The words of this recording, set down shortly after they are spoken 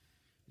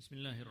بسم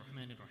الله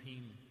الرحمن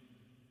الرحيم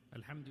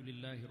الحمد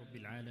لله رب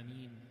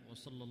العالمين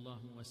وصلى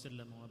الله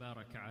وسلم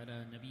وبارك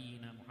على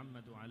نبينا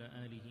محمد وعلى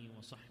آله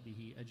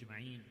وصحبه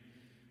أجمعين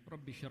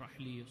رب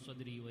اشرح لي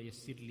صدري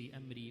ويسر لي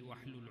أمري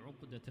واحلل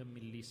عقدة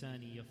من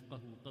لساني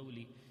يفقه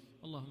قولي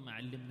اللهم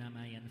علمنا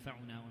ما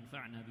ينفعنا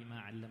وانفعنا بما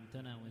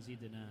علمتنا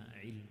وزدنا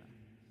علما.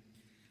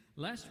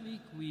 Last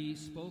week we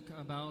spoke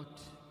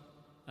about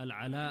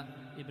Al-Ala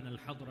ibn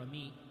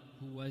Al-Hadrami,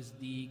 who was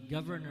the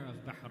governor of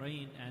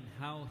Bahrain, and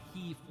how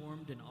he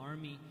formed an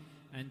army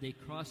and they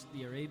crossed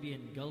the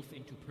Arabian Gulf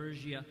into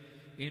Persia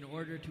in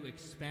order to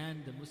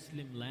expand the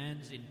Muslim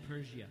lands in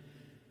Persia.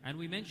 And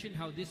we mentioned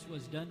how this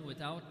was done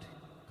without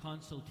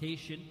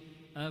consultation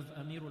of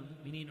Amir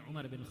al-Mu'mineen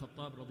Umar ibn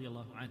Al-Khattab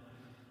radiyallahu anhu.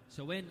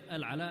 So when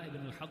Al-Ala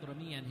ibn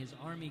Al-Hadrami and his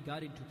army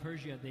got into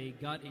Persia, they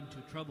got into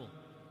trouble.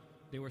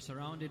 They were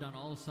surrounded on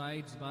all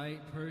sides by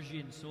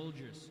Persian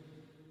soldiers.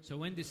 So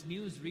when this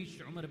news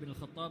reached Umar ibn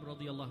Al-Khattab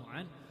radiyallahu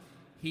anhu,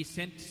 he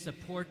sent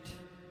support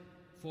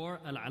for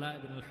Al-Ala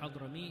ibn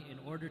Al-Hadrami in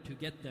order to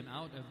get them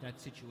out of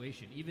that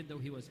situation. Even though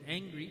he was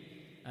angry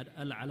at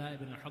Al-Ala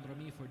ibn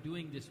Al-Hadrami for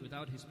doing this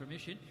without his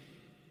permission,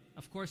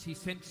 of course he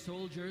sent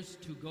soldiers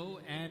to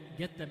go and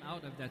get them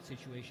out of that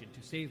situation,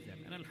 to save them.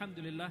 And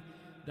alhamdulillah,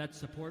 that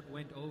support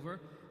went over,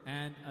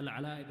 and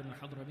Al-Ala ibn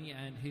Al-Hadrami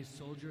and his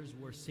soldiers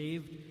were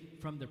saved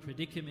from the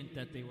predicament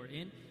that they were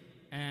in.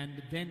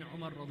 And then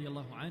Umar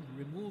radiallahu anhu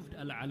removed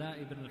Al-Ala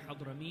ibn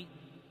Al-Hadrami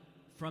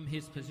from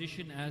his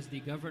position as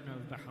the governor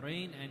of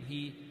Bahrain, and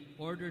he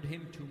ordered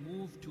him to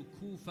move to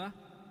Kufa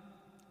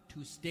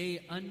to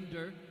stay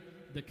under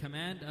the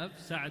command of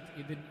Sa'd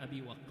ibn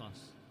Abi Waqqas.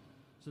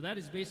 So that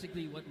is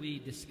basically what we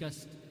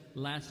discussed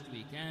last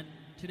week, and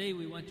today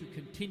we want to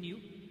continue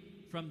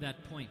from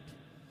that point.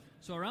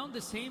 So around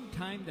the same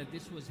time that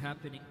this was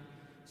happening,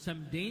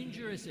 some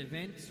dangerous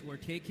events were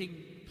taking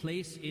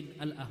place in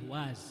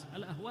Al-Ahwaz.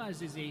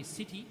 Al-Ahwaz is a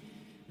city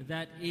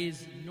that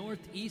is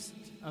northeast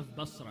of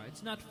Basra.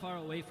 It's not far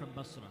away from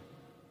Basra.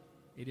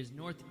 It is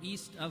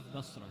northeast of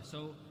Basra.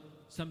 So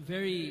some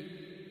very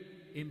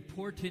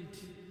important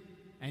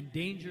and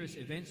dangerous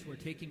events were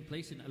taking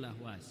place in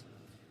Al-Ahwaz.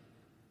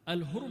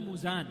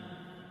 Al-Hurmuzan,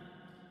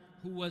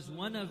 who was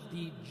one of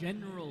the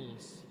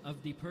generals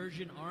of the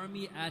Persian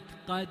army at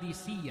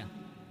Qadisiyah,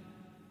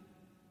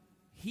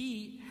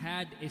 he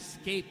had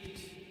escaped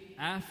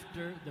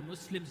after the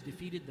Muslims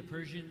defeated the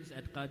Persians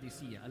at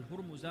Qadisiyah.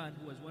 Al-Hurmuzan,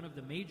 who was one of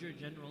the major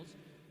generals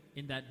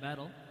in that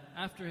battle,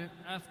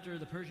 after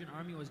the Persian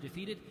army was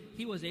defeated,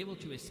 he was able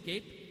to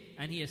escape,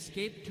 and he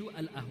escaped to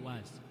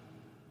Al-Ahwaz.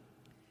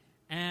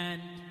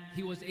 And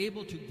he was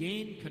able to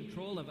gain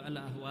control of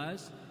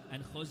Al-Ahwaz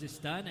and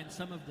Khuzestan and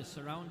some of the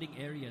surrounding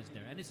areas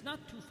there. And it's not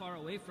too far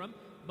away from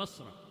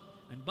Basra.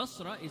 And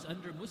Basra is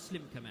under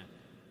Muslim command.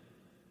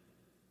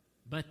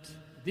 But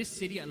this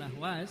city,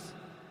 Al-Ahwaz,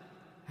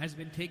 has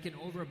been taken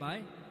over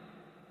by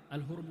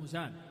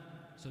Al-Hurmuzan.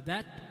 So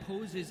that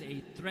poses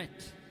a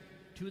threat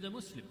to the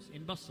Muslims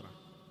in Basra.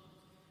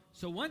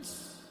 So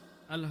once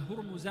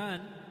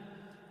Al-Hurmuzan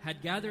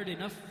had gathered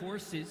enough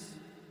forces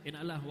in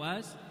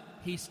Al-Ahwaz,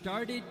 he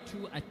started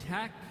to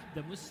attack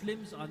the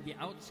Muslims on the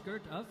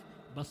outskirts of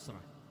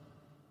Basra.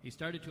 He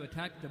started to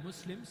attack the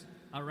Muslims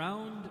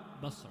around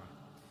Basra.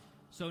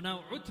 So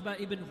now Utbah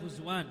ibn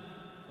Ghuzwan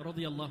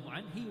radiyallahu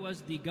anh, he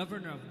was the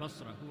governor of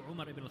Basra, who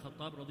Umar ibn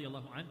Al-Khattab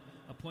radiyallahu anh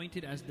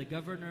appointed as the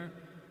governor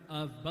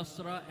of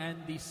Basra and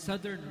the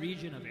southern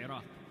region of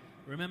Iraq.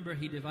 Remember,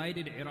 he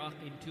divided Iraq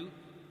into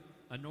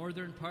a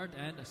northern part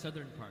and a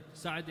southern part.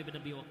 Sa'd ibn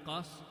Abi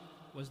Waqqas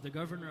was the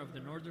governor of the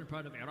northern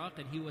part of Iraq,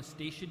 and he was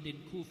stationed in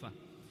Kufa.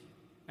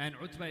 And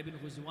Utbah ibn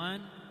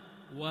Ghuzwan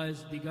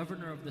was the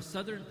governor of the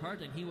southern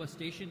part, and he was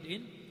stationed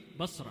in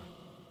Basra.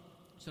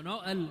 So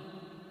now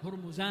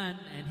Al-Hurmuzan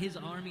and his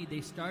army,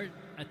 they start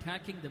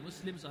attacking the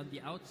Muslims on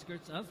the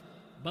outskirts of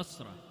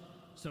Basra.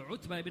 So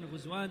Utbah ibn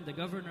Ghuzwan, the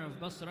governor of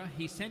Basra,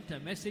 he sent a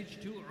message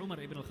to Umar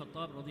ibn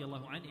Al-Khattab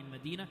radiyallahu anh in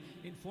Medina,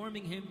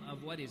 informing him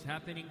of what is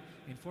happening,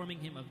 informing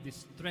him of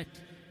this threat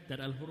that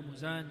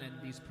Al-Hurmuzan and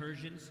these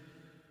Persians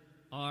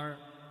are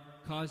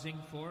causing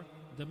for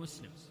the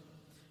Muslims.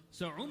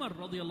 So Umar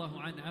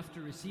radiyallahu anh,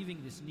 after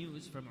receiving this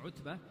news from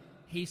Utbah,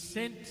 he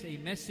sent a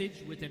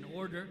message with an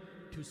order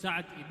to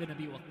Sa'd ibn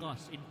Abi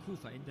Waqqas in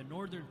Kufa, in the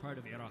northern part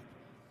of Iraq.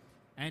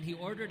 And he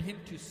ordered him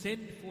to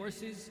send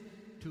forces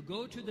to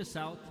go to the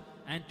south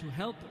and to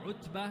help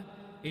Utbah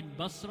in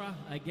Basra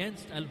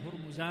against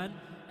Al-Hurmuzan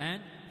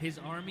and his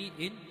army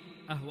in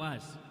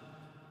Ahwaz.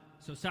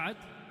 So Sa'd,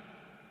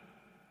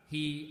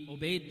 he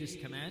obeyed this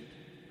command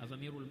of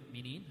Amir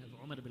al-Mu'mineen,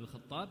 of Umar ibn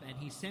Al-Khattab, and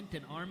he sent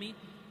an army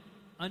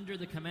under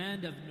the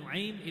command of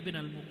Nu'aym ibn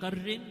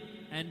al-Muqarrin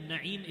and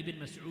Na'im ibn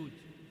Mas'ud.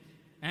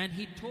 And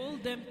he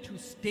told them to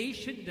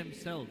station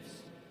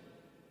themselves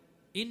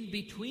in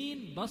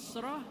between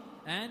Basra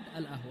and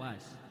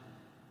Al-Ahwaz,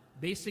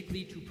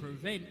 basically to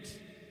prevent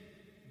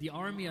the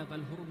army of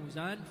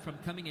Al-Hurmuzan from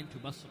coming into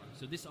Basra.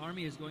 So this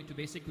army is going to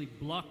basically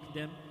block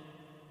them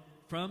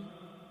from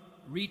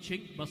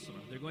reaching Basra.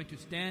 They're going to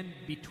stand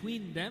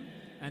between them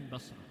and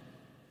Basra.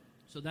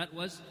 So that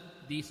was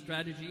the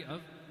strategy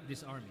of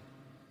this army.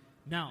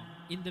 Now,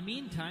 in the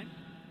meantime,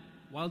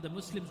 while the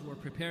Muslims were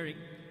preparing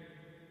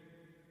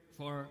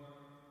for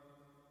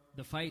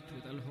the fight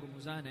with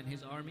Al-Hurmuzan and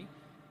his army,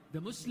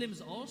 the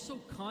Muslims also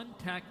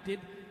contacted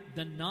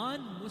the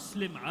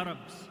non-Muslim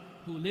Arabs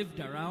who lived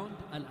around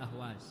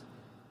Al-Ahwaz.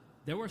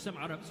 There were some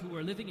Arabs who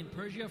were living in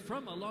Persia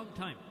from a long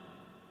time,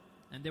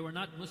 and they were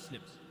not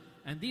Muslims.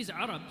 And these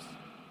Arabs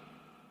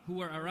who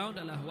were around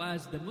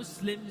Al-Ahwaz, the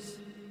Muslims,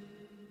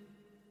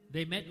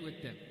 they met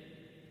with them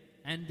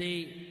and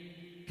they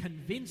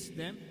convinced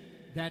them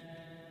that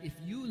if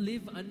you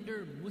live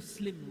under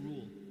Muslim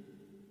rule,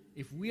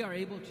 if we are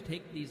able to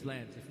take these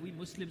lands, if we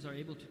Muslims are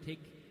able to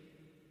take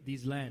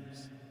these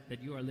lands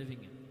that you are living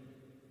in,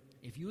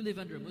 if you live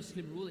under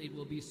Muslim rule, it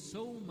will be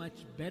so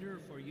much better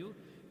for you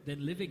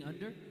than living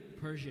under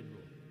Persian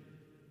rule.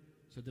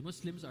 So the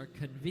Muslims are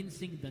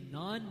convincing the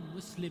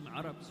non-Muslim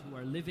Arabs who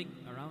are living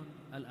around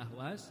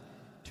Al-Ahwaz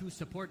to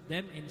support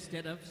them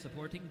instead of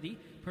supporting the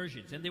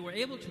Persians. And they were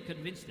able to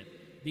convince them.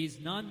 These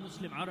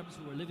non-Muslim Arabs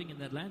who were living in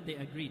that land, they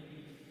agreed.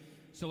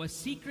 So a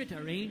secret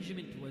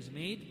arrangement was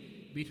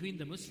made between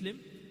the Muslim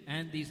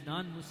and these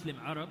non-Muslim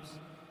Arabs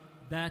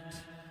that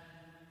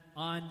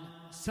on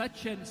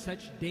such and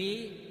such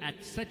day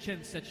at such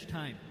and such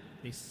time,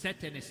 they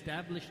set an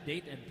established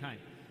date and time,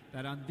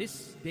 that on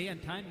this day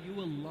and time you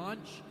will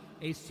launch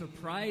a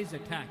surprise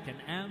attack, an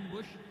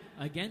ambush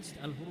against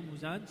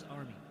Al-Hurmuzan's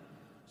army.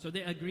 So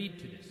they agreed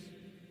to this.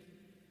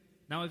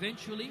 Now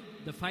eventually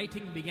the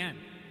fighting began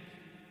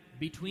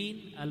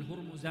between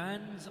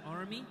Al-Hurmuzan's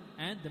army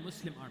and the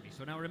Muslim army.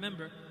 So now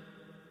remember,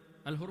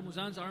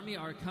 Al-Hurmuzan's army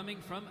are coming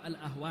from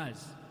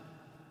Al-Ahwaz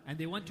and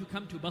they want to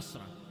come to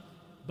Basra,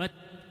 but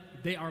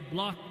they are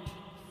blocked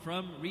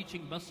from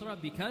reaching Basra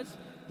because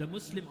the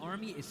Muslim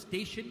army is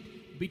stationed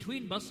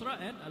between Basra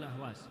and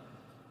Al-Ahwaz.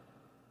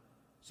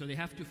 So they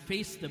have to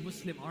face the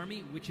Muslim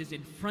army which is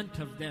in front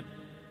of them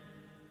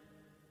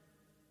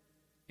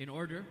in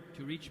order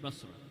to reach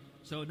Basra.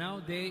 So now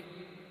they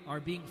are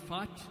being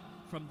fought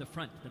from the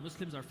front. The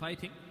Muslims are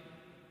fighting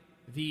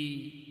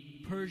the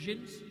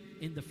Persians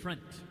in the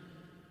front.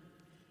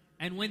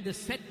 And when the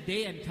set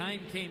day and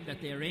time came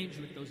that they arranged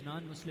with those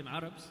non-Muslim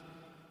Arabs,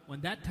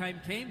 when that time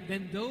came,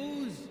 then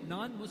those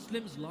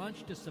non-Muslims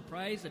launched a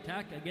surprise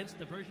attack against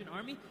the Persian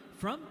army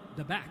from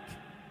the back,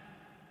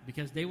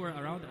 because they were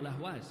around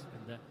Al-Ahwaz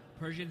and the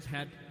Persians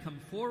had come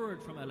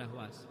forward from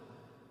Al-Ahwaz.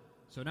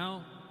 So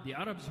now the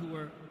Arabs who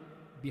were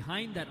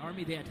behind that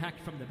army, they attacked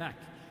from the back,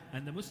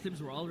 and the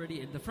Muslims were already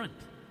in the front.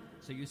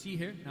 So you see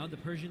here, now the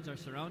Persians are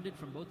surrounded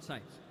from both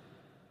sides.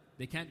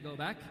 They can't go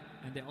back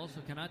and they also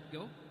cannot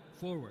go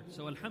forward.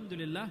 So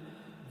alhamdulillah,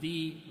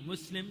 the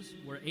Muslims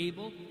were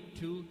able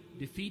to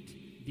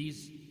defeat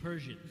these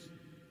Persians,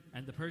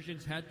 and the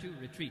Persians had to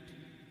retreat.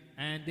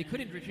 And they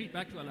couldn't retreat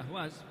back to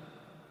Al-Ahwaz,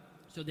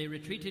 so they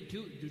retreated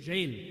to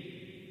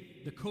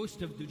Dujail, the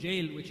coast of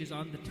Dujail, which is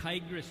on the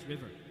Tigris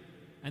River.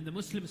 And the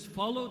Muslims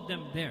followed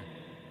them there.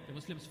 The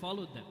Muslims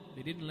followed them.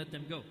 They didn't let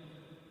them go.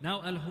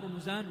 Now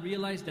Al-Hurmuzan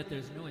realized that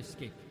there's no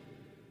escape.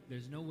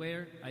 There's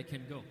nowhere I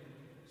can go.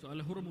 So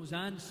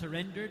Al-Hurmuzan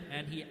surrendered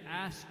and he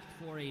asked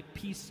for a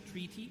peace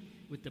treaty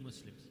with the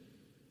Muslims.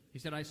 He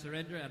said, I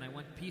surrender and I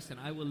want peace and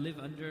I will live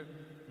under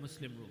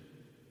Muslim rule.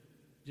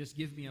 Just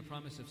give me a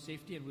promise of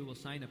safety and we will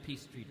sign a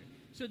peace treaty.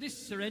 So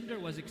this surrender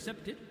was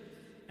accepted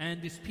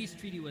and this peace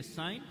treaty was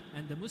signed,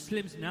 and the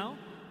Muslims now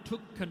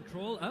took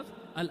control of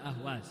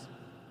Al-Ahwaz.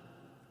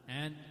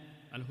 And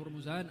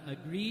Al-Hurmuzan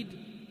agreed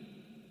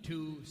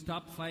to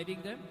stop fighting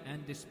them,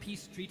 and this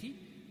peace treaty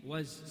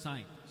was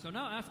signed. So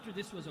now after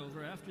this was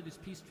over, after this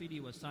peace treaty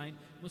was signed,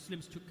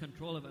 Muslims took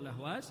control of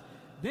Al-Ahwaz.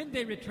 Then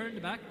they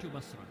returned back to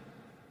Basra.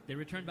 They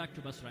returned back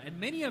to Basra. And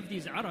many of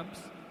these Arabs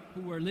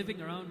who were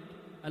living around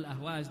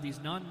Al-Ahwaz,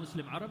 these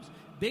non-Muslim Arabs,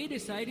 they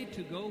decided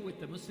to go with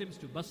the Muslims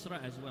to Basra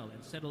as well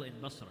and settle in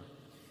Basra.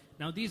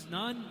 Now these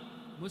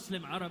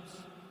non-Muslim Arabs,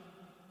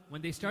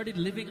 when they started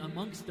living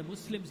amongst the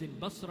Muslims in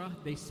Basra,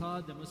 they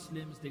saw the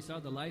Muslims, they saw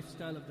the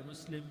lifestyle of the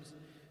Muslims,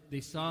 they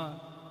saw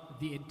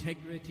the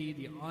integrity,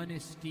 the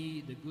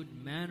honesty, the good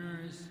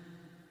manners,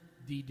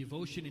 the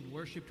devotion in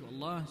worship to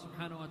Allah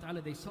subhanahu wa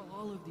ta'ala. They saw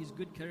all of these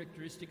good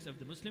characteristics of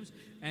the Muslims,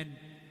 and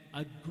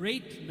a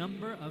great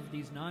number of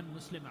these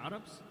non-Muslim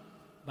Arabs,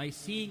 by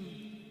seeing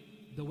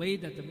the way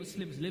that the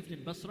Muslims lived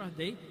in Basra,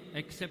 they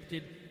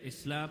accepted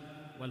Islam,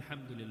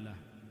 walhamdulillah.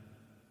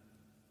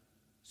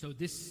 So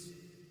this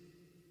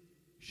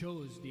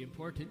shows the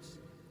importance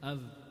of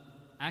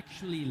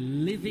actually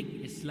living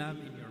Islam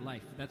in your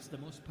life. That's the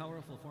most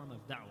powerful form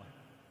of da'wah.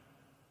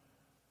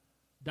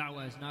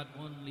 Da'wah is not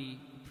only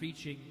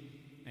preaching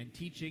and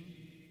teaching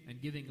and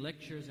giving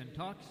lectures and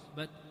talks,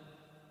 but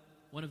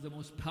one of the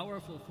most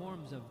powerful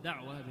forms of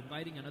da'wah, of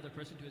inviting another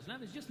person to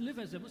Islam, is just live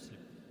as a Muslim.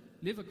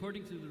 Live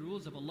according to the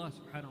rules of Allah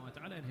subhanahu wa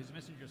ta'ala and His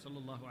Messenger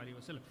sallallahu alayhi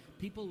wa sallam.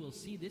 People will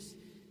see this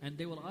and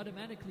they will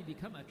automatically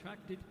become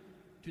attracted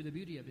to the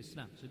beauty of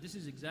Islam. So this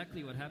is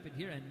exactly what happened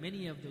here, and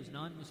many of those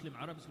non-Muslim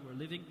Arabs who were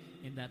living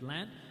in that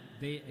land,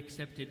 they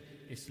accepted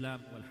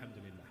Islam,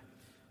 walhamdulillah.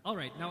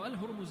 Alright, now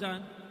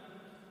Al-Hurmuzan,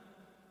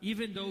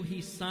 even though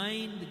he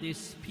signed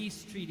this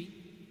peace treaty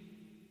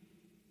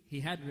he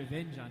had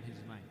revenge on his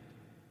mind.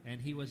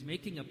 And he was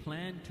making a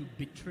plan to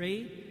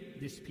betray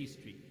this peace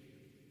treaty.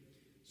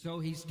 So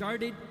he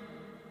started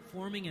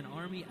forming an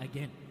army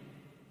again.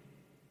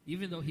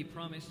 Even though he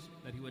promised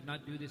that he would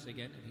not do this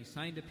again, and he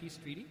signed a peace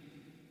treaty,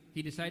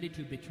 he decided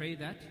to betray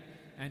that,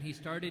 and he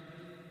started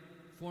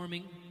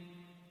forming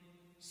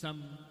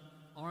some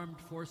armed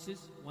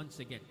forces once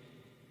again.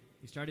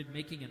 He started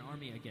making an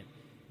army again.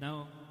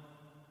 Now,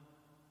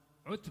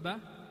 Utbah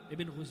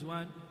ibn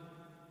Ghuzwan,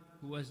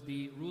 who was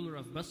the ruler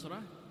of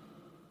Basra,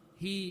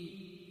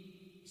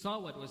 he saw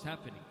what was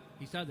happening.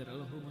 He saw that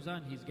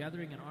Al-Hurmuzan, he's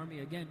gathering an army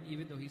again,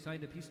 even though he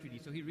signed a peace treaty.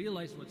 So he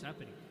realized what's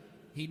happening.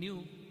 He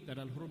knew that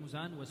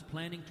Al-Hurmuzan was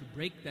planning to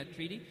break that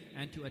treaty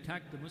and to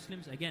attack the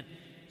Muslims again.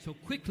 So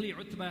quickly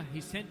Utbah,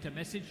 he sent a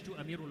message to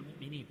Amir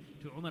al-Mu'mineen,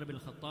 to Umar ibn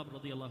Al-Khattab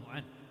radiallahu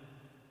anhu,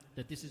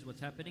 that this is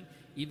what's happening.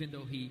 Even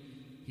though he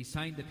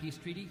signed the peace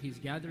treaty, he's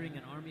gathering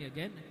an army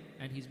again,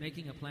 and he's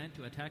making a plan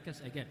to attack us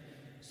again.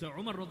 So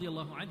Umar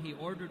radiallahu anhu, he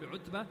ordered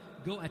Utbah,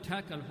 go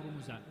attack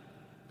Al-Hurmuzan.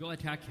 Go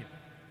attack him,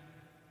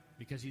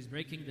 because he's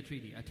breaking the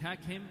treaty.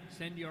 Attack him,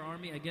 send your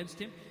army against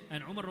him.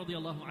 And Umar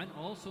radiallahu anhu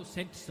also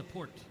sent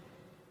support.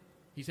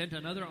 He sent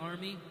another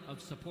army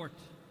of support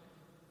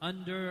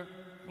under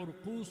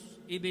Hurqus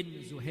ibn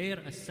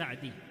Zuhair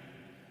al-Sa'di.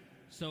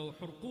 So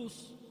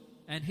Hurqus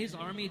and his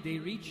army, they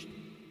reached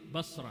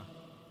Basra.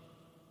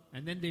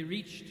 And then they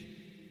reached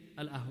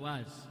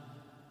Al-Ahwaz.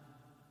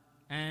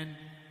 And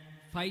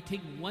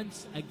fighting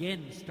once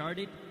again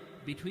started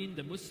between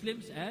the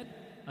Muslims and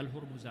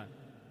Al-Hurmuzan.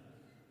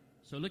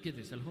 So look at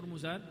this.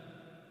 Al-Hurmuzan,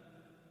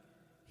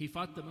 he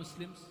fought the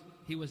Muslims.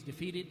 He was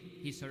defeated.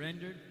 He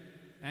surrendered.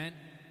 And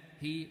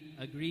he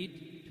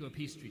agreed to a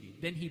peace treaty.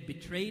 Then he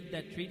betrayed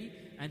that treaty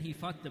and he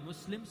fought the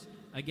Muslims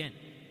again.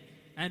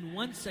 And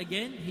once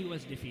again, he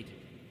was defeated.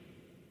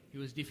 He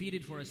was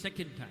defeated for a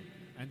second time.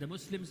 And the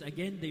Muslims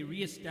again, they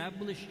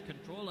re-established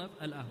control of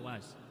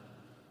Al-Ahwaz.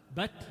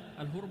 But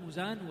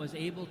Al-Hurmuzan was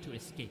able to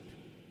escape.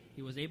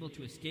 He was able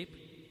to escape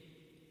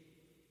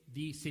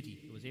the city.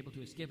 He was able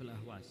to escape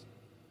Al-Ahwaz.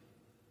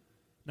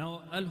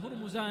 Now,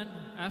 Al-Hurmuzan,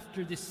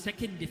 after this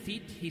second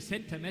defeat, he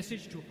sent a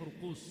message to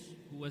Hurqus,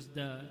 who was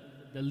the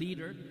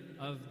leader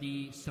of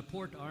the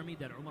support army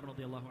that Umar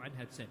radiallahu anhu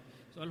had sent.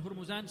 So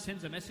Al-Hurmuzan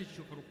sends a message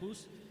to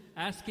Hurqus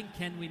asking,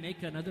 can we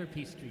make another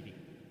peace treaty?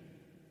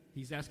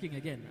 He's asking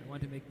again, I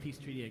want to make peace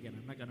treaty again.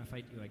 I'm not going to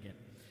fight you again.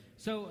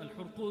 So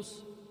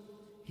Al-Hurqus,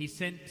 he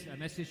sent a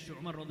message to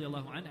Umar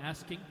radiallahu anhu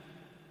asking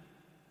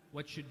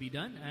what should be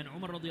done. And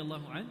Umar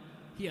radiallahu anhu,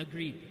 he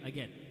agreed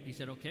again. He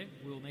said, okay,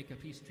 we'll make a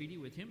peace treaty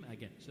with him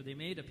again. So they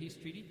made a peace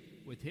treaty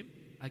with him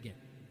again.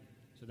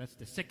 So that's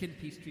the second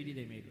peace treaty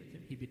they made with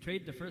him. He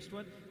betrayed the first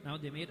one, now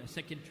they made a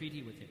second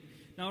treaty with him.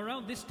 Now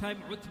around this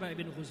time, Utbah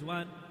ibn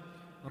Ghuzwan,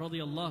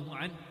 radiallahu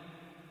anhu,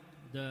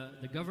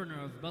 the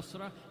governor of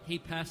Basra, he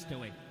passed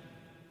away,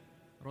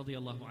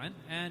 radiallahu anhu.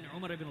 And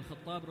Umar ibn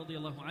Al-Khattab,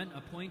 radiallahu anhu,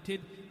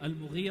 appointed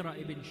Al-Mughira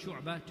ibn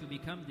Shu'bah to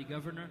become the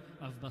governor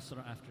of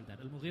Basra after that.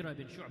 Al-Mughira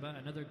ibn Shu'bah,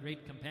 another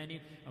great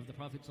companion of the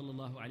Prophet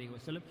sallallahu alaihi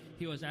wasallam.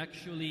 He was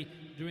actually,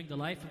 during the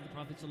life of the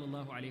Prophet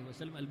sallallahu alaihi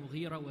wasallam,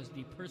 Al-Mughira was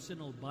the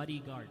personal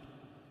bodyguard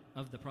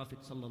of the Prophet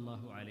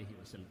sallallahu alaihi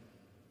wasallam.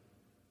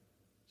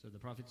 So the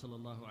Prophet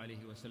sallallahu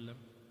alaihi wasallam,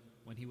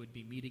 when he would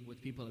be meeting with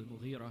people,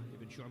 Al-Mughira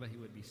ibn Shu'bah, he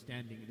would be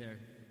standing there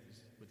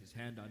with his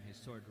hand on his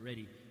sword,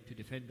 ready to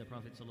defend the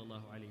Prophet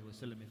sallallahu alaihi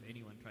wasallam if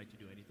anyone tried to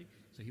do anything.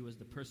 So he was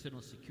the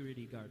personal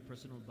security guard,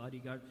 personal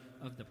bodyguard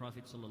of the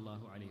Prophet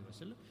sallallahu alaihi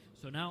wasallam.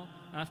 So now,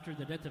 after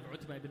the death of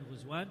Utbah ibn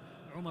Ghuzwan,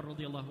 Umar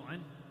radiallahu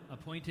anhu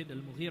appointed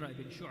Al-Mughira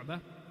ibn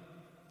Shu'bah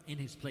in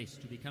his place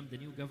to become the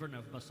new governor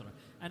of Basra.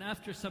 And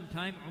after some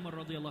time, Umar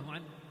radiallahu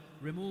anhu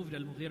removed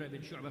Al-Mughira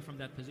ibn Shu'bah from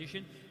that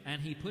position,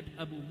 and he put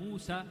Abu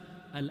Musa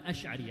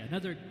al-Ash'ari,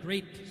 another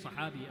great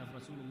Sahabi of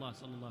Rasulullah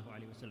sallallahu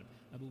alaihi wasallam.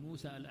 Abu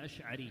Musa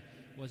al-Ash'ari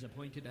was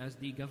appointed as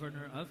the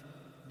governor of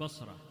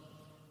Basra.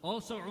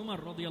 Also, Umar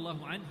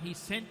radiallahu anhu, he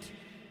sent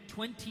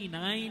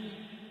 29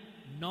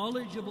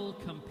 knowledgeable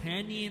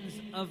companions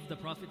of the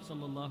Prophet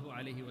sallallahu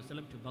alaihi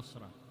wasallam to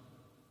Basra,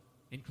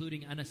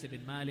 including Anas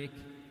ibn Malik,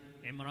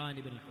 Imran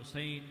ibn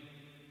Hussein,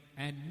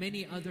 and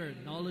many other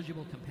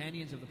knowledgeable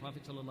companions of the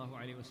Prophet sallallahu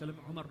alaihi wasallam.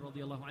 Umar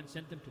radiallahu anhu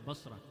sent them to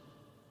Basra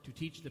to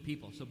teach the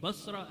people. So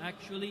Basra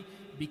actually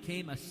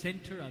became a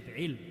center of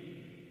ilm,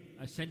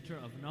 a center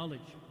of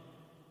knowledge.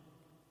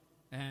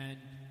 And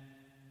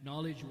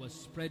knowledge was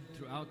spread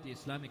throughout the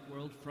Islamic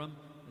world from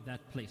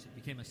that place. It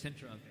became a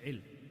center of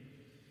ilm.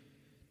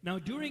 Now,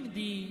 during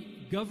the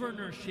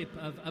governorship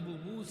of Abu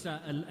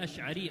Musa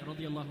al-Ash'ari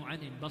radiallahu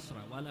anhu in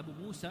Basra, while Abu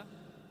Musa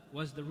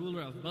was the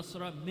ruler of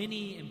Basra,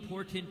 many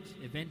important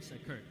events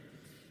occurred.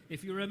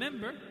 If you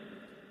remember,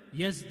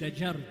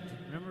 Yazdajard,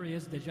 remember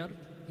Yazdajard?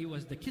 He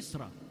was the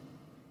Kisra.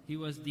 He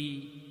was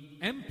the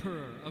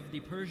emperor of the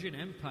Persian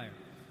Empire.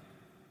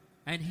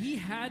 And he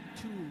had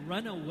to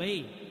run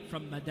away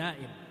from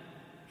Madain.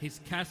 His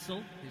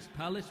castle, his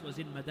palace was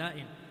in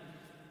Madain.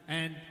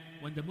 And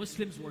when the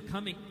Muslims were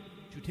coming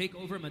to take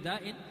over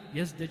Madain,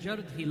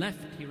 Yazdajard, he left.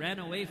 He ran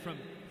away from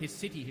his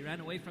city. He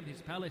ran away from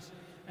his palace.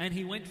 And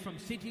he went from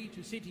city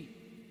to city.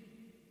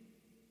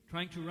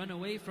 trying to run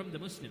away from the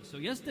Muslims. So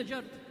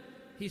Yazdajard,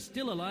 he's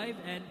still alive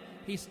and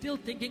he's still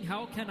thinking,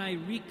 how can I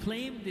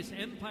reclaim this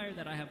empire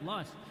that I have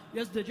lost?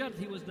 Yazdajard,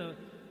 he was the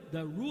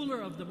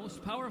ruler of the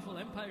most powerful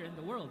empire in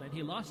the world, and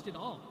he lost it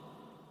all.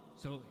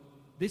 So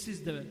this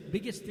is the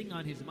biggest thing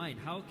on his mind.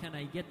 How can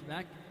I get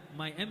back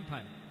my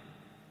empire?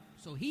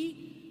 So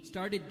he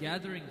started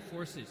gathering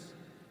forces,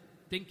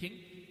 thinking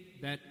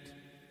that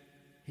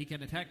he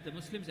can attack the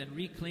Muslims and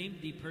reclaim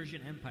the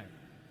Persian Empire.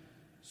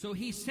 So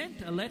he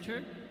sent a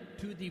letter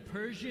to the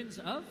Persians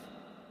of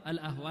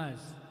Al-Ahwaz,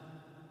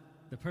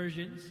 the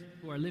Persians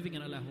who are living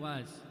in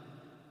Al-Ahwaz.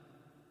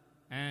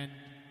 And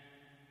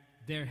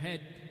their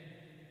head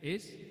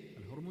is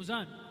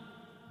Al-Hurmuzan.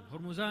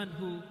 Al-Hurmuzan,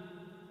 who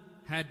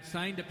had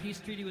signed a peace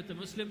treaty with the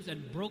Muslims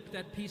and broke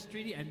that peace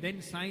treaty and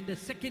then signed a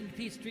second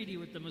peace treaty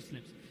with the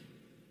Muslims.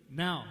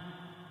 Now,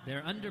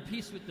 they're under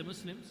peace with the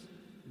Muslims,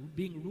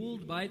 being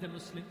ruled by the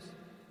Muslims,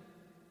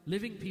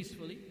 living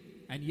peacefully,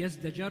 and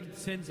Yazdajard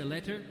sends a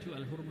letter to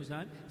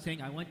Al-Hurmuzan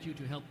saying, I want you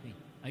to help me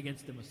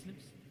against the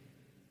Muslims.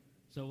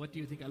 So what do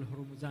you think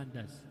Al-Hurmuzan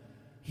does?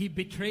 He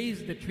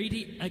betrays the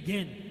treaty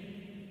again.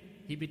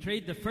 He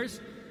betrayed the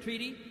first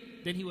treaty,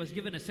 then he was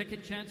given a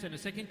second chance and a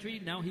second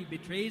treaty. Now he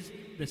betrays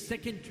the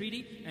second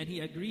treaty and he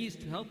agrees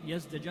to help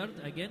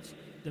Yazdajard against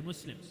the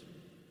Muslims.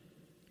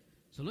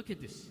 So look at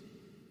this.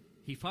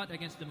 He fought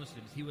against the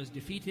Muslims. He was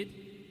defeated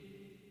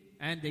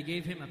and they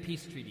gave him a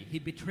peace treaty. He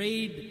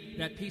betrayed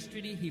that peace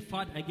treaty. He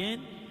fought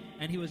again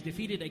and he was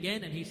defeated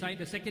again, and he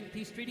signed a second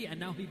peace treaty, and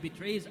now he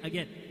betrays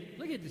again.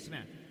 Look at this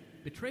man.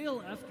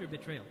 Betrayal after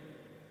betrayal.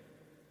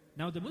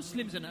 Now the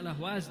Muslims in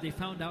Al-Ahwaz, they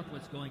found out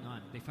what's going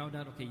on. They found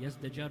out, okay,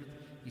 Yazdajard,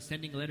 he's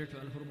sending a letter to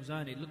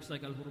Al-Hurmuzan. It looks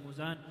like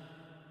Al-Hurmuzan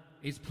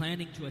is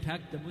planning to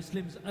attack the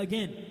Muslims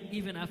again,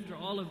 even after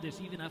all of this,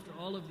 even after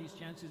all of these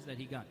chances that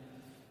he got.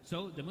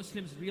 So the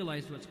Muslims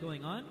realized what's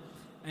going on,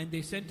 and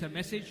they sent a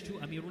message to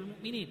Amirul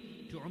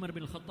Mu'mineen, to Umar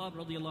ibn Al-Khattab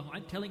radiallahu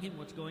anh, telling him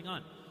what's going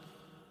on.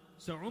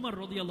 So Umar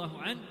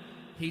radiallahu anh,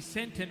 he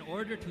sent an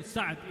order to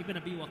Sa'd ibn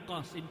Abi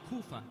Waqqas in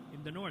Kufa,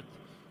 in the north,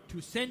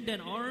 to send an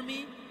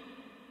army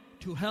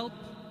to help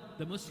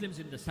the Muslims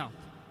in the south,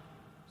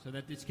 so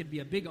that this can be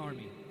a big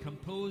army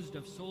composed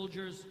of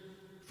soldiers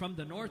from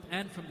the north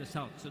and from the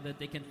south, so that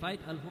they can fight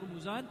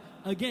Al-Hurmuzan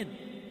again.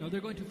 Now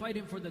they're going to fight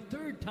him for the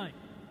third time.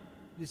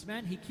 This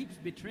man, he keeps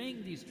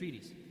betraying these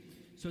treaties.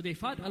 So they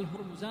fought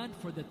Al-Hurmuzan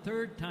for the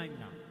third time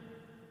now.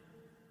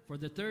 For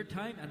the third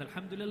time, and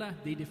alhamdulillah,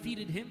 they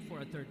defeated him for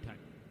a third time.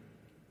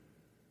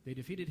 They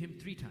defeated him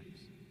 3 times.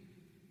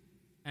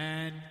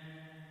 And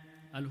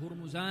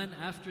Al-Hurmuzan,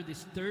 after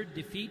this third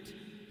defeat,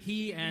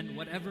 he and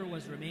whatever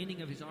was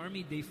remaining of his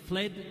army, they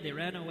fled, they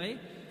ran away,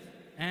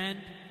 and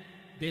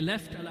they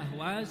left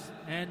Al-Ahwaz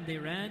and they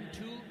ran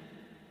to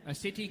a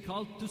city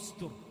called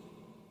Tustur.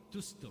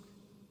 Tustur.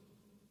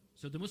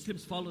 So the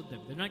Muslims followed them.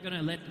 They're not going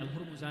to let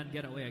Al-Hurmuzan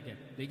get away again.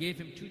 They gave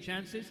him 2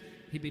 chances.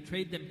 He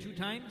betrayed them 2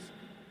 times.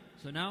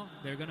 So now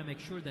they're going to make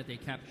sure that they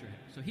capture him.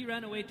 So he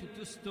ran away to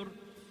Tustur,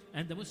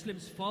 and the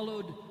Muslims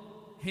followed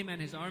him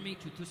and his army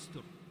to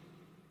Tustur.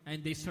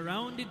 And they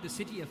surrounded the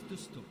city of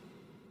Tustur.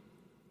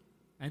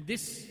 And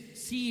this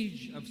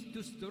siege of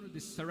Tustur,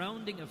 this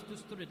surrounding of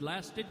Tustur, it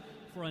lasted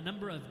for a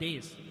number of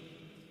days.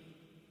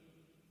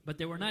 But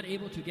they were not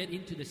able to get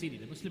into the city.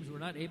 The Muslims were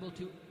not able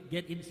to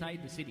get inside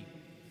the city.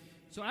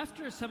 So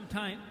after some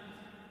time,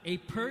 a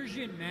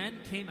Persian man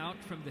came out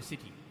from the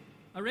city.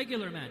 A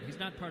regular man, he's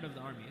not part of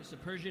the army. So a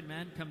Persian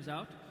man comes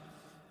out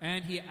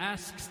and he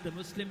asks the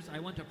Muslims, I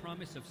want a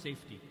promise of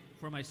safety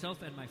for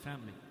myself and my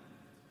family.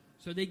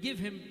 So they give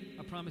him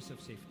a promise of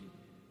safety.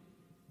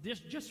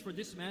 Just for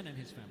this man and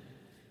his family.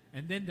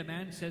 And then the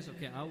man says,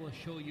 okay, I will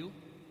show you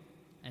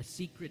a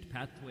secret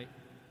pathway.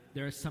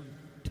 There are some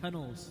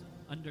tunnels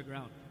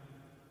underground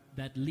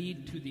that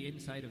lead to the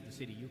inside of the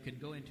city. You can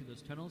go into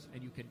those tunnels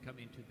and you can come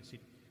into the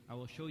city. I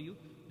will show you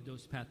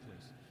those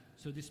pathways.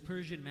 So this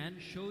Persian man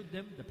showed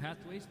them the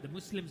pathways. The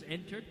Muslims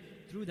entered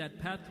through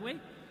that pathway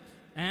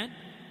and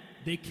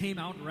they came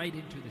out right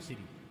into the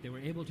city. They were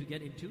able to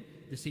get into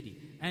the city.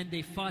 And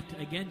they fought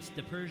against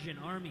the Persian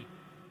army.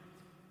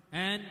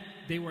 And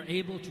they were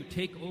able to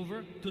take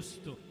over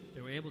Tustur.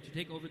 They were able to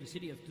take over the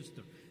city of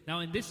Tustur. Now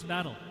in this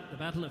battle, the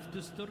battle of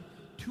Tustur,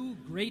 2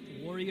 great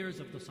warriors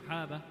of the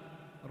Sahaba,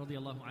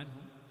 radiallahu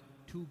anhum,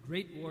 2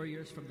 great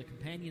warriors from the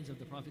companions of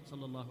the Prophet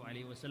sallallahu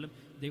alaihi wasallam,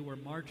 they were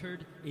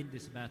martyred in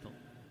this battle.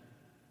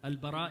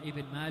 Al-Bara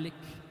ibn Malik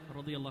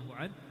radiallahu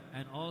anh,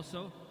 and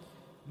also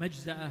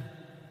Majza'ah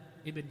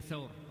ibn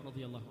Thawr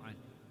radiallahu anh.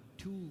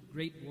 2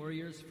 great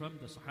warriors from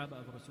the Sahaba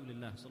of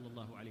Rasulullah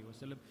sallallahu alaihi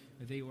wasallam.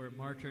 They were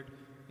martyred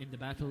in the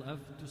battle of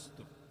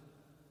Tustur.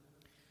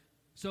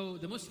 So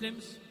the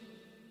Muslims,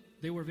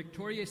 they were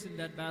victorious in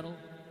that battle.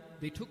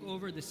 They took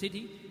over the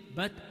city,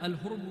 but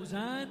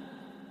Al-Hurmuzan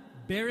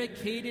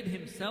barricaded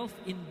himself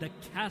in the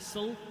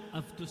castle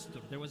of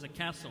Tustur. There was a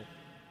castle,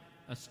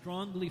 a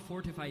strongly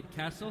fortified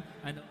castle,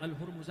 and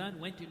Al-Hurmuzan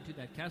went into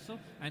that castle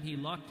and he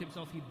locked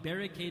himself, he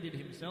barricaded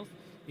himself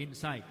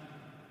inside.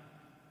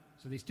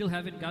 So they still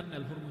haven't gotten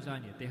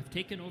Al-Hurmuzan yet. They have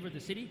taken over the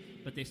city,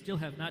 but they still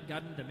have not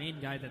gotten the main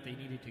guy that they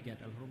needed to get,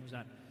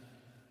 Al-Hurmuzan.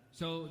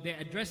 So they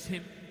address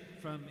him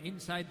from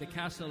inside the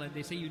castle and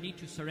they say, you need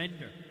to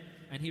surrender.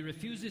 And he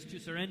refuses to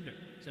surrender.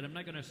 He said, I'm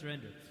not going to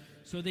surrender.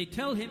 So they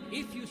tell him,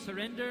 if you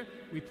surrender,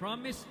 we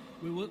promise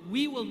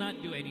we will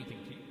not do anything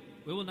to you.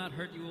 We will not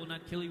hurt you, we will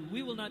not kill you,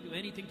 we will not do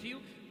anything to you.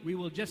 We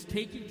will just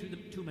take you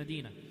to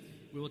Medina.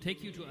 We will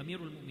take you to Amir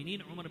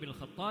al-Mu'mineen, Umar ibn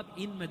Al-Khattab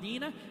in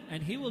Medina,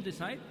 and he will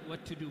decide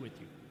what to do with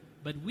you.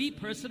 But we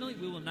personally,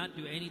 we will not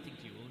do anything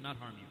to you, we will not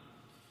harm you.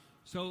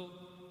 So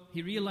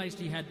he realized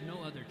he had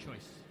no other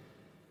choice.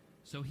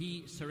 So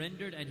he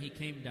surrendered and he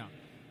came down.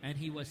 And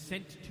he was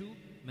sent to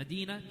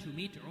Medina to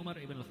meet Umar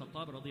ibn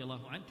Al-Khattab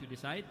radiallahu anhu to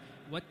decide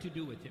what to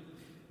do with him.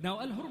 Now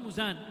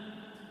Al-Hurmuzan,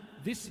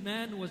 this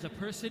man was a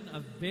person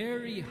of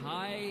very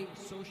high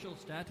social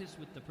status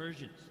with the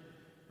Persians,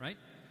 right?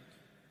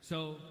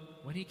 So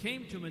when he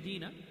came to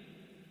Medina,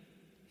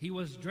 he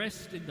was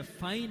dressed in the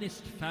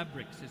finest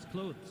fabrics, his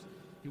clothes.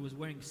 He was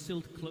wearing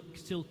silk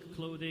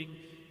clothing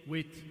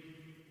with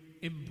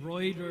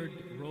embroidered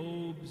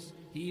robes.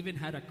 He even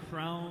had a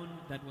crown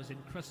that was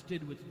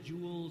encrusted with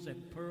jewels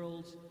and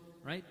pearls,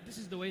 right? This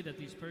is the way that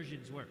these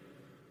Persians were.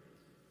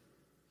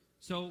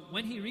 So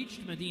when he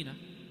reached Medina,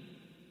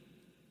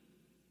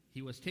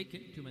 he was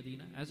taken to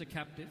Medina as a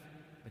captive,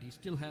 but he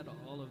still had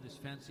all of this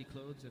fancy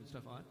clothes and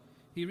stuff on.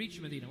 He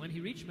reached Medina. When he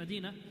reached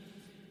Medina,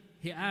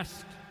 he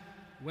asked,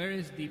 where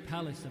is the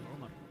palace of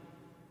Umar?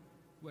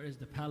 Where is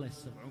the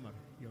palace of Umar,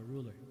 your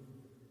ruler?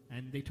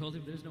 And they told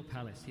him there's no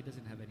palace. He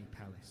doesn't have any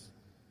palace.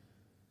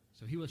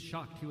 So he was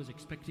shocked. He was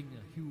expecting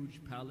a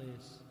huge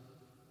palace.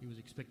 He was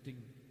expecting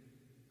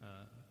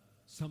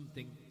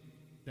something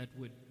that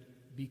would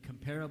be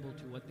comparable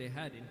to what they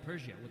had in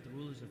Persia, what the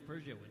rulers of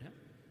Persia would have.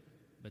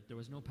 But there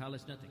was no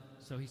palace, nothing.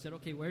 So he said,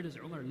 okay, where does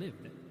Umar live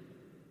then?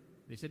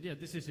 They said, yeah,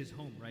 this is his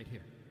home right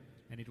here.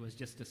 And it was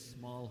just a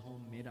small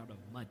home made out of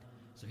mud.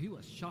 So he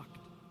was shocked.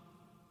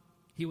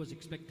 He was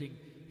expecting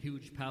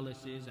huge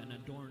palaces and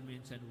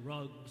adornments and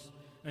rugs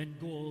and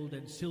gold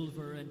and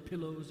silver and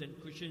pillows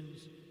and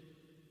cushions.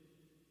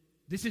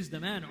 This is the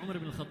man, Umar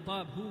ibn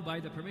Al-Khattab, who by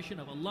the permission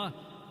of Allah,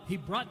 he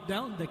brought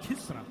down the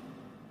Kisra.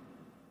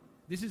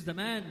 This is the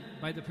man,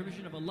 by the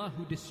permission of Allah,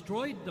 who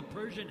destroyed the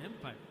Persian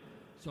Empire.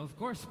 So of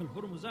course,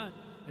 Al-Hurmuzan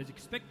is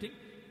expecting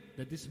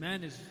that this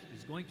man is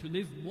going to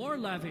live more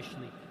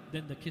lavishly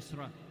than the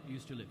Kisra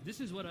used to live. This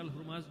is what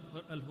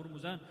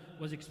Al-Hurmuzan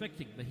was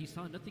expecting, but he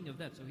saw nothing of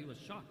that, so he was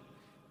shocked.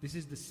 This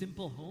is the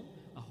simple home,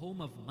 a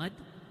home of mud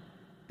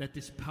that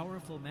this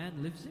powerful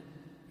man lives in.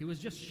 He was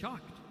just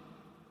shocked.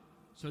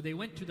 So they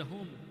went to the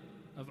home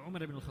of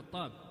Umar ibn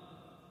Al-Khattab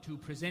to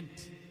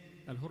present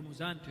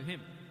Al-Hurmuzan to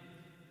him.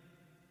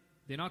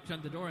 They knocked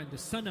on the door and the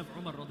son of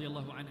Umar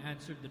radiallahu anhu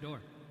answered the door.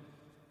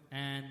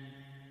 And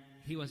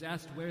he was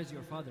asked, where is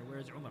your father? Where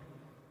is Umar?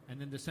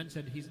 And then the son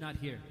said, he's not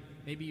here.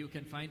 Maybe you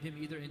can find him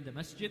either in the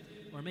masjid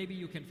or maybe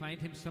you can find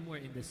him somewhere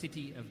in the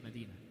city of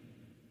Medina.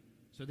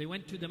 So they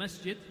went to the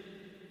masjid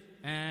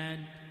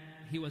and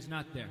he was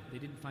not there. They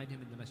didn't find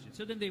him in the masjid.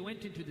 So then they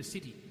went into the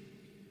city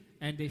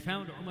and they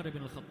found Umar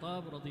ibn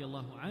Al-Khattab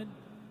radiallahu anhu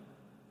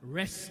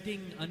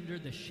resting under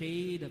the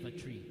shade of a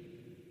tree,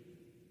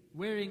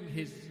 wearing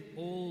his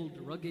old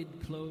rugged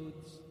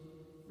clothes,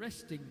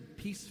 resting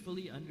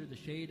peacefully under the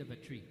shade of a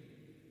tree.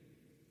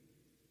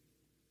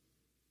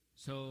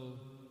 So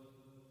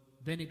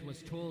then it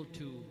was told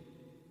to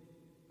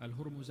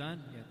Al-Hurmuzan,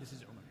 yeah, this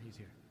is Umar, he's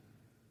here.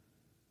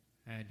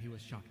 And he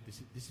was shocked.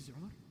 This is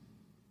Umar?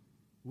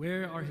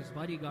 Where are his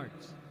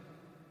bodyguards?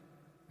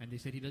 And they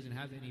said he doesn't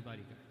have any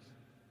bodyguards.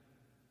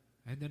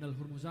 And then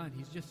Al-Hurmuzan,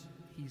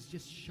 he's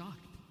just shocked.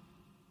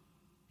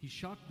 He's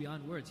shocked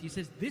beyond words. He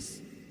says,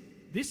 this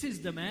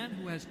is the man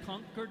who has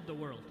conquered the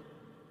world.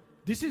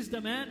 This is the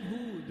man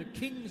who the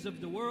kings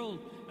of the world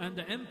and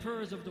the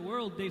emperors of the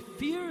world, they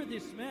fear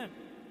this man.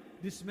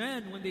 This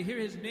man, when they hear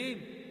his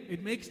name,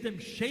 it makes them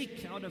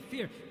shake out of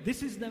fear.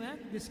 This is the man,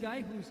 this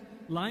guy who's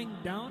lying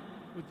down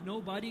with no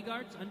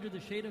bodyguards under the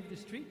shade of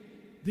this tree.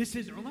 This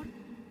is Umar?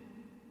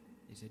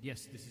 He said,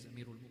 yes, this is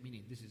Amir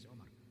al-Mu'mineen, this is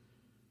Umar.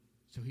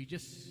 So he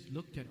just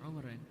looked at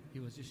Umar and he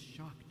was just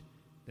shocked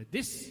that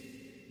this,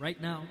 right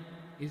now,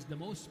 is the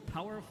most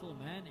powerful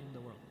man in the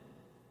world.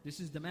 This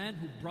is the man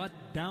who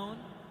brought down,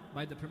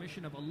 by the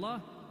permission of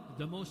Allah,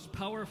 the most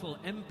powerful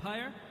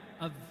empire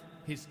of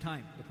his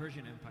time, the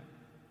Persian Empire.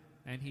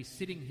 And he's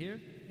sitting here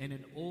in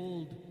an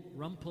old,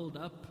 rumpled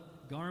up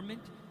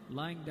garment,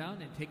 lying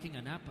down and taking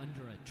a nap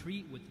under a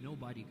tree with no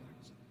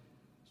bodyguards.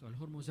 So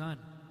Al-Hurmuzan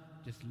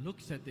just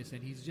looks at this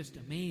and he's just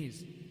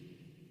amazed.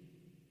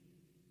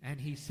 And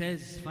he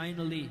says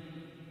finally,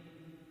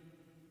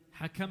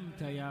 حَكَمْتَ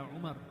يَا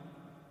عُمَرْ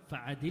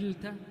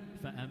فَعَدِلْتَ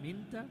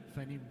فَأَمِنْتَ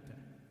فَنِمْتَ.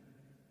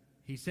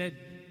 He said,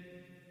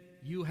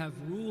 you have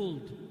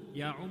ruled,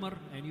 Ya Umar,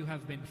 and you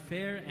have been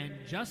fair and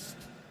just,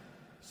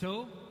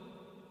 so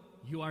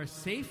you are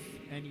safe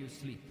and you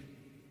sleep.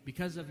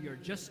 Because of your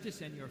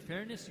justice and your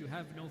fairness, you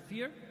have no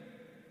fear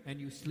and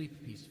you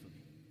sleep peacefully.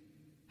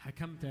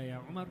 حَكَمْتَ يَا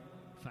عُمَرْ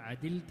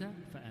فَعَدِلْتَ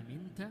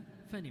فَأَمِنْتَ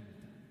فَنِمْتَ.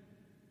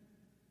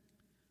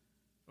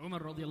 Umar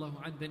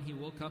radiallahu anh, then he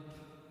woke up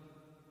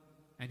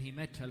and he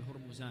met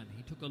Al-Hurmuzan.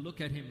 He took a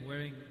look at him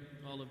wearing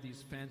all of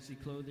these fancy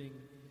clothing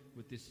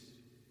with this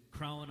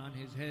crown on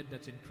his head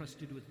that's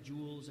encrusted with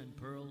jewels and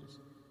pearls.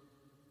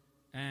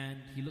 And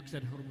he looks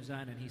at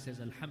Hurmuzan and he says,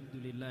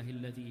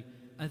 Alhamdulillahi alladhi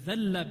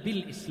adhalla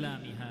bil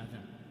islami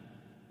hadha.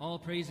 All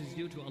praise is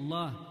due to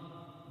Allah,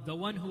 the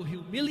one who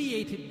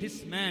humiliated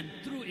this man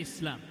through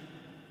Islam.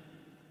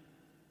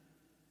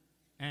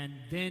 And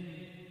then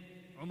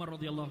Umar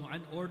radiallahu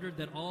anh ordered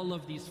that all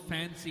of these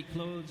fancy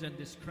clothes and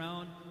this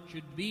crown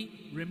should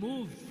be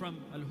removed from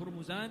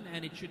Al-Hurmuzan,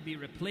 and it should be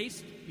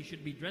replaced. He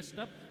should be dressed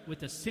up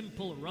with a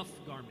simple rough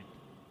garment.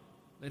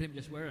 Let him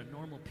just wear a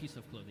normal piece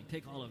of clothing.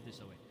 Take all of this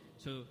away.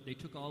 So they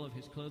took all of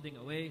his clothing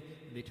away,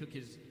 and they took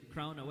his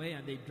crown away,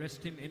 and they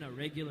dressed him in a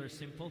regular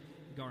simple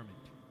garment.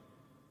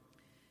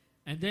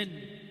 And then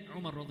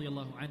Umar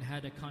radiallahu anh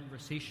had a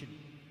conversation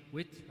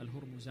with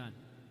Al-Hurmuzan.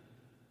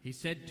 He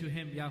said to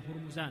him, Ya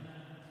Hurmuzan,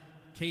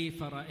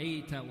 كيف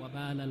رأيت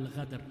وبال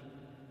الغدر?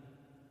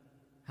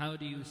 How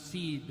do you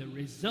see the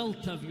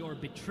result of your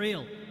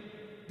betrayal?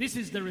 This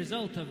is the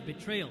result of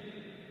betrayal.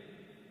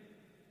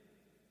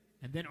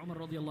 And then Umar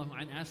radiallahu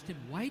anh asked him,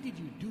 why did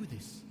you do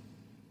this?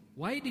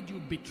 Why did you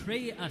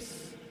betray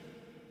us?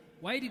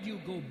 Why did you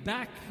go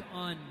back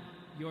on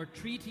your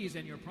treaties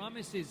and your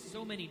promises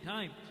so many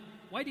times?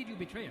 Why did you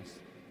betray us?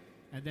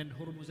 And then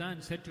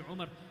Hurmuzan said to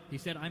Umar, he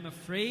said, I'm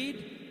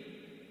afraid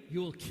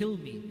you'll kill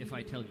me if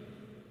I tell you.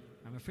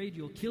 I'm afraid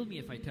you'll kill me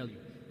if I tell you.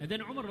 And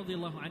then Umar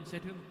radiallahu anh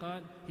said to him,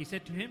 he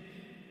said to him,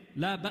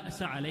 لا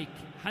بأس عليك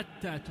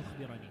حتى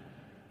تخبرني.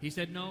 He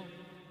said, no,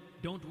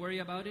 don't worry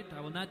about it.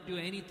 I will not do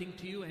anything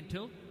to you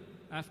until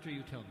after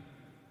you tell me.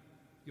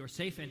 You're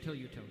safe until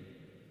you tell me.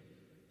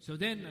 So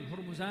then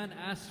Al-Hurmuzan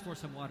asked for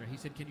some water. He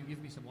said, can you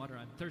give me some water?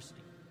 I'm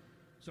thirsty.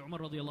 So Umar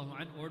radiallahu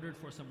anh ordered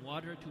for some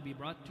water to be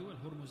brought to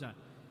Al-Hurmuzan.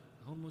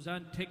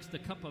 Al-Hurmuzan takes the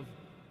cup of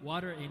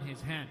water in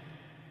his hand.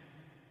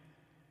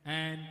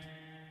 And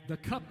the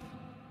cup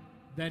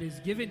that is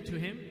given to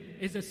him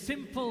is a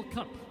simple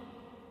cup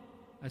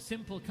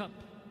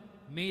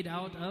made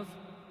out of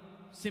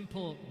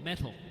simple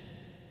metal.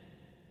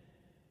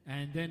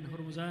 And then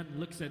Hurmuzan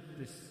looks at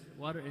this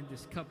water in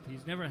this cup.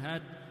 He's never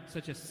had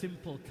such a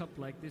simple cup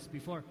like this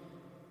before.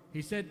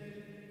 He said,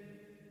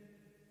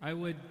 I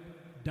would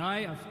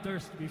die of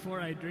thirst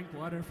before I drink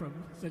water from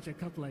such a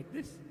cup like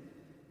this.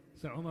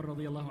 So Umar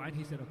radiallahu anh,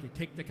 he said, okay,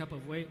 take the cup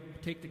away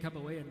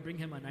and bring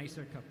him a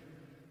nicer cup.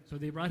 So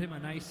they brought him a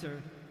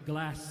nicer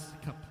glass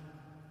cup.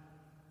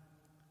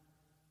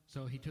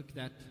 So he took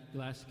that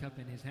glass cup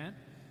in his hand,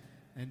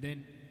 and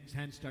then his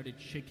hand started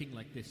shaking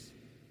like this.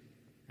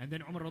 And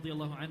then Umar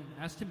radiallahu anh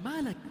asked him,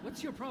 Malak,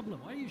 what's your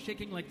problem? Why are you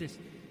shaking like this?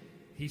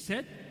 He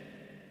said,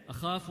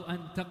 أخاف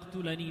أن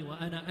تقتلني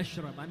وأنا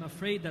أشرب. I'm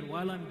afraid that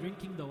while I'm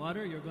drinking the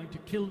water, you're going to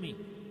kill me.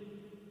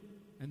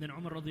 And then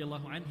Umar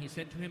radiallahu anh, he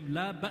said to him,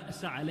 لا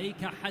بأس عليك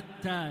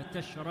حتى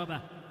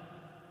تشربه.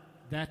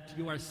 That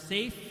you are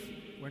safe.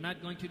 We're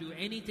not going to do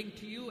anything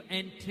to you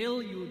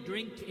until you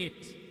drink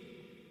it.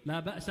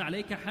 لا بأس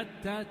عليك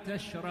حتى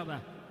تشربه.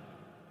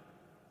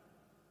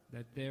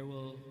 That there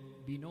will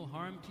be no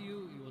harm to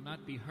you, you will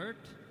not be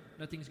hurt,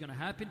 nothing's going to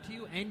happen to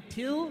you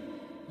until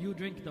you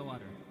drink the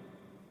water.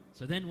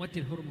 So then what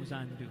did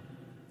Hurmuzan do?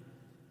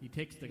 He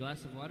takes the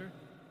glass of water,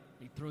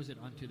 he throws it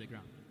onto the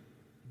ground,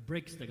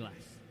 breaks the glass.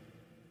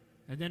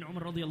 And then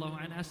Umar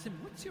radiallahu anh asked him,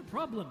 what's your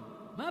problem?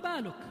 Ma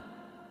baluk?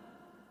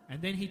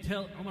 And then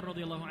Umar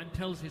radiallahu anh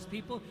tells his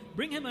people,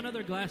 bring him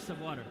another glass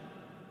of water.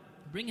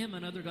 Bring him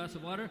another glass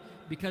of water,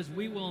 because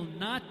we will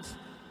not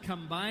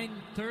combine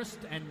thirst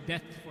and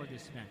death for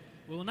this man.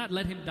 We will not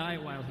let him die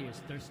while he is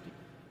thirsty.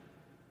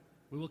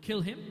 We will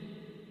kill him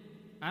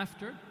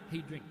after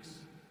he drinks.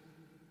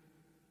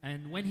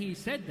 And when he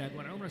said that,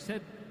 when Umar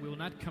said, we will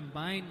not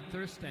combine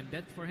thirst and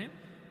death for him,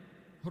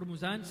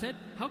 Hurmuzan said,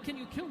 how can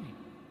you kill me?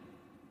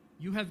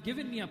 You have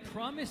given me a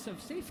promise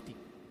of safety.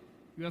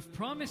 You have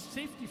promised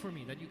safety for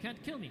me, that you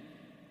can't kill me.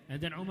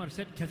 And then Umar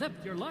said,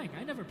 Kadhabt, you're lying.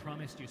 I never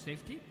promised you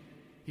safety.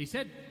 He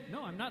said,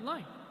 no, I'm not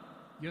lying.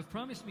 You have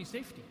promised me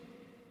safety.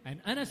 And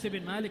Anas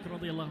ibn Malik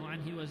radiallahu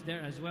anh, he was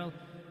there as well.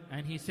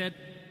 And he said,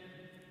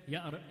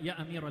 Ya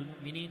Amir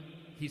al-Mu'mineen,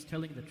 he's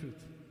telling the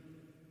truth.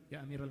 Ya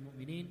Amir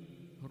al-Mu'mineen,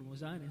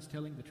 Hurmuzan is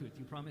telling the truth.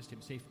 You promised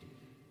him safety.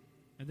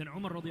 And then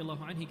Umar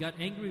radiallahu anh, he got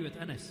angry with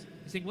Anas.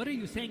 He's saying, what are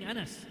you saying,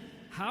 Anas?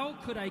 How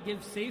could I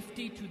give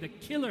safety to the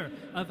killer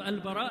of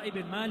Al-Bara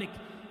ibn Malik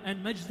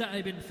and Majda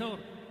ibn Thawr?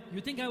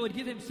 You think I would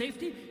give him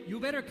safety? You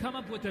better come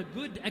up with a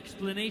good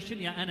explanation,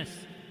 Ya Anas.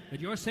 That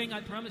you're saying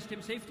I promised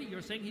him safety,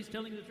 you're saying he's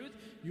telling the truth.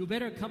 You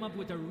better come up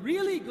with a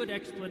really good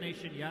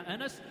explanation, Ya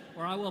Anas,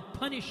 or I will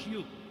punish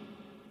you.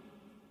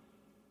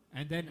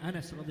 And then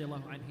Anas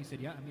radiallahu anh, he said,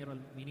 Ya Amir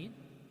al-Mu'mineen,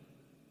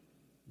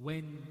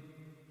 when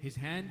his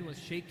hand was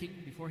shaking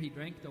before he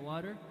drank the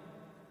water,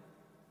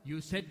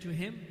 you said to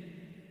him,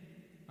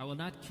 I will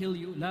not kill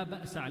you, لا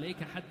بأس عليك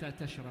حتى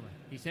تشرب.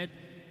 He said,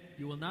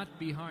 you will not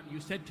be harmed. You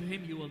said to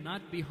him, you will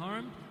not be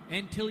harmed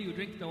until you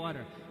drink the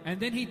water. And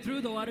then he threw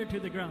the water to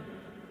the ground.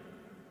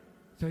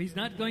 So he's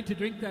not going to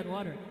drink that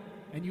water.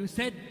 And you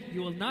said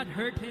you will not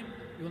hurt him,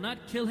 you will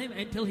not kill him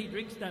until he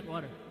drinks that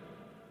water.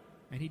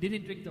 And he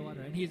didn't drink the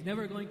water, and he is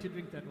never going to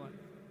drink that water.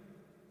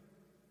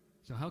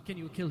 So how can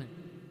you kill him?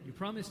 You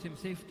promised him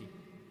safety.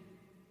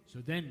 So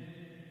then,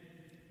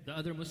 the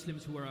other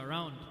Muslims who were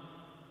around,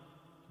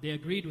 they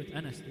agreed with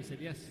Anas. They said,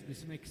 yes,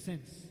 this makes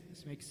sense.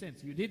 This makes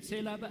sense. You did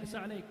say, La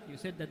ba'sa alayk. You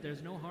said that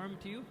there's no harm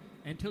to you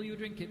until you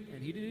drink it,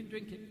 and he didn't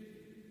drink it.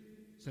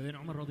 So then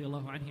Umar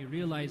radiallahu anhu, he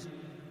realized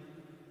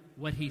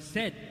what he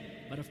said,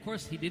 but of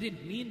course he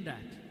didn't mean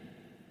that.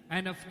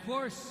 And of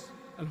course,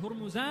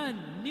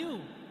 Al-Hurmuzan knew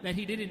that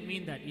he didn't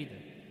mean that either.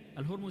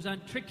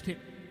 Al-Hurmuzan tricked him.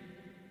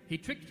 He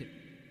tricked him.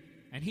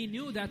 And he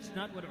knew that's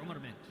not what Umar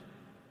meant.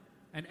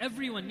 And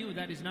everyone knew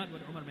that is not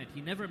what Umar meant.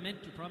 He never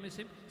meant to promise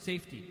him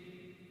safety.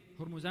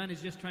 Hurmuzan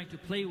is just trying to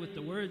play with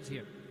the words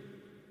here.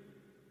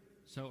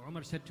 So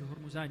Umar said to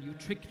Hurmuzan, you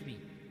tricked me.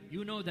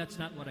 You know that's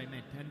not what I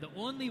meant. And the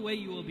only way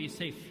you will be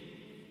safe,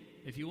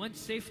 if you want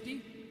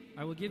safety,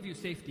 I will give you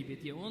safety.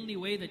 But the only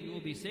way that you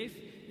will be safe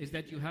is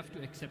that you have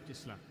to accept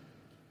Islam.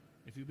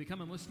 If you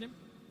become a Muslim,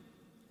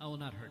 I will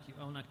not hurt you.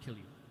 I will not kill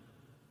you.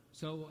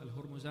 So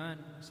Al-Hurmuzan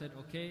said,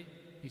 okay.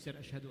 He said,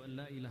 Ashhadu an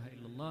la ilaha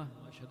illallah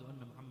wa ashhadu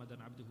anna Muhammadan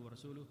abduhu wa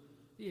rasuluh.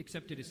 He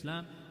accepted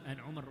Islam, and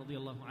Umar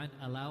radiallahu anh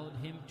allowed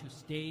him to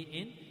stay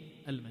in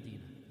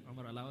Al-Madinah.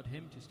 Umar allowed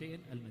him to stay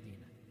in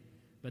Al-Madinah.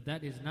 But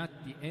that is not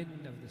the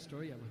end of the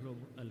story of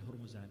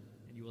Al-Hurmuzan.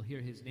 And you will hear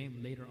his name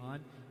later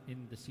on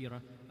in the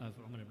seerah of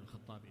Umar ibn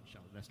Al-Khattab,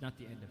 inshallah. That's not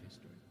the end of his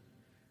story.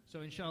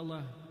 So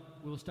inshallah,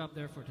 we will stop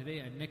there for today,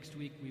 and next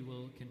week we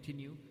will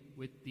continue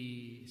with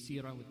the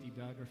seerah, with the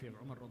biography of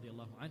Umar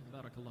radiallahu anh.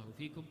 Barakallahu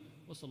feekum,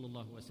 wa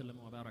sallallahu wa sallam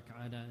wa baraka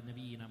ala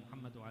nabiyyina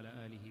Muhammad wa ala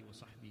alihi wa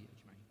sahbihi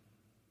ajma'in.